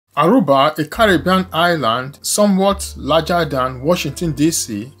Aruba, a Caribbean island somewhat larger than Washington,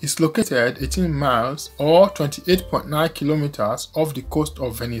 D.C., is located 18 miles or 28.9 kilometers off the coast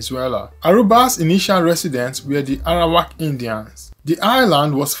of Venezuela. Aruba's initial residents were the Arawak Indians. The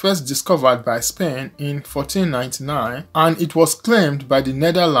island was first discovered by Spain in 1499 and it was claimed by the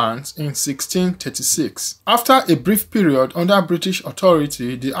Netherlands in 1636. After a brief period under British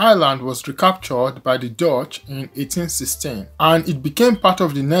authority, the island was recaptured by the Dutch in 1816 and it became part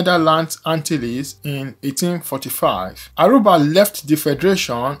of the Netherlands Antilles in 1845. Aruba left the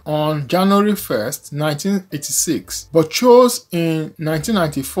Federation on January 1st, 1986, but chose in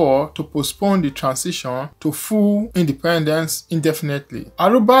 1994 to postpone the transition to full independence indefinitely.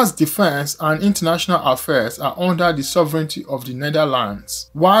 Aruba's defense and international affairs are under the sovereignty of the Netherlands,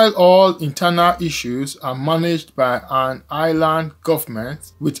 while all internal issues are managed by an island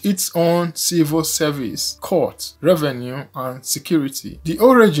government with its own civil service, courts, revenue, and security. The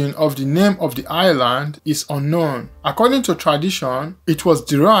origin of the name of the island is unknown. According to tradition, it was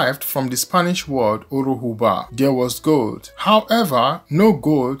derived from the Spanish word Aruba. There was gold. However, no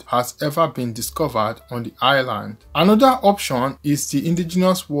gold has ever been discovered on the island. Another option is the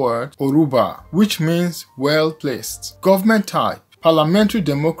indigenous word Aruba, which means well placed. Government type: parliamentary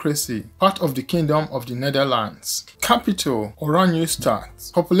democracy, part of the Kingdom of the Netherlands. Capital: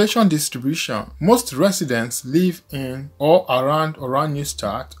 Oranjestad. Population distribution: most residents live in or around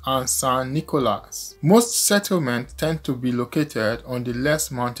Oranjestad and San Nicolas. Most settlements tend to be located on the less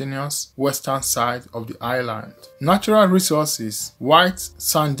mountainous western side of the island. Natural resources: white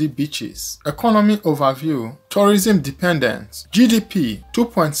sandy beaches. Economy overview: tourism dependent. GDP: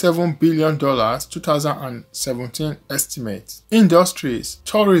 $2.7 billion 2017 estimate. Industries: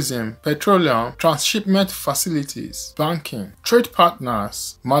 tourism, petroleum, transshipment facilities, banking. Trade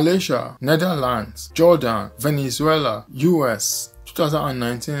partners: Malaysia, Netherlands, Jordan, Venezuela, US.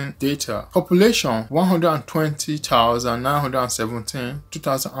 2019 data. Population: 120,917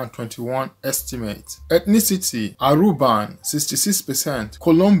 2021 estimate. Ethnicity: Aruban 66%,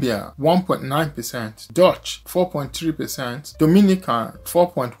 Colombia 1.9%, Dutch 4.3%, Dominican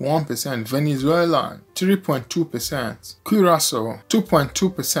 4.1%, Venezuelan 3.2%, Curacao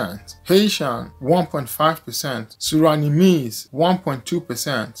 2.2%, Haitian 1.5%, Surinamese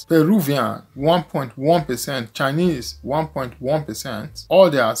 1.2%, Peruvian 1.1%, Chinese 1.1%,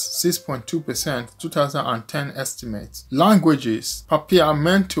 others 6.2% 2010 estimates. Languages: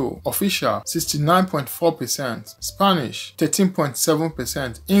 Papiamento official 69.4%, Spanish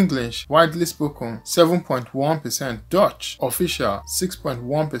 13.7%, English widely spoken 7.1%, Dutch official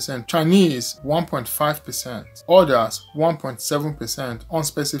 6.1%, Chinese 1.5%, others 1.7%,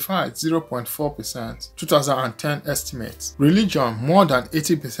 unspecified 0.4%, 2010 estimates. Religion: more than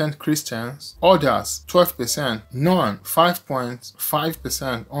 80% Christians, others 12%, none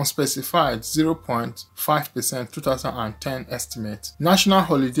 5.5%, unspecified 0.5%, 2010 estimate. National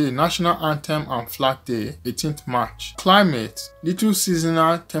holiday: national anthem and flag day 18th March. Climate: little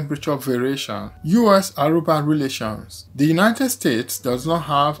seasonal temperature variation. US Aruba relations: the United States does not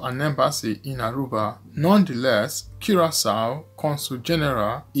have an embassy in Aruba. Nonetheless, Curacao Consul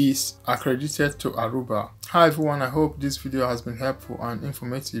General is accredited to Aruba. Hi everyone, I hope this video has been helpful and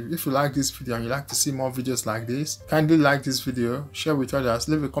informative. If you like this video and you like to see more videos like this, kindly like this video, share with others,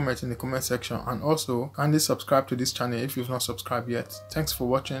 leave a comment in the comment section, and also kindly subscribe to this channel if you've not subscribed yet. Thanks for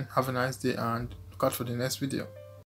watching, have a nice day, and look out for the next video.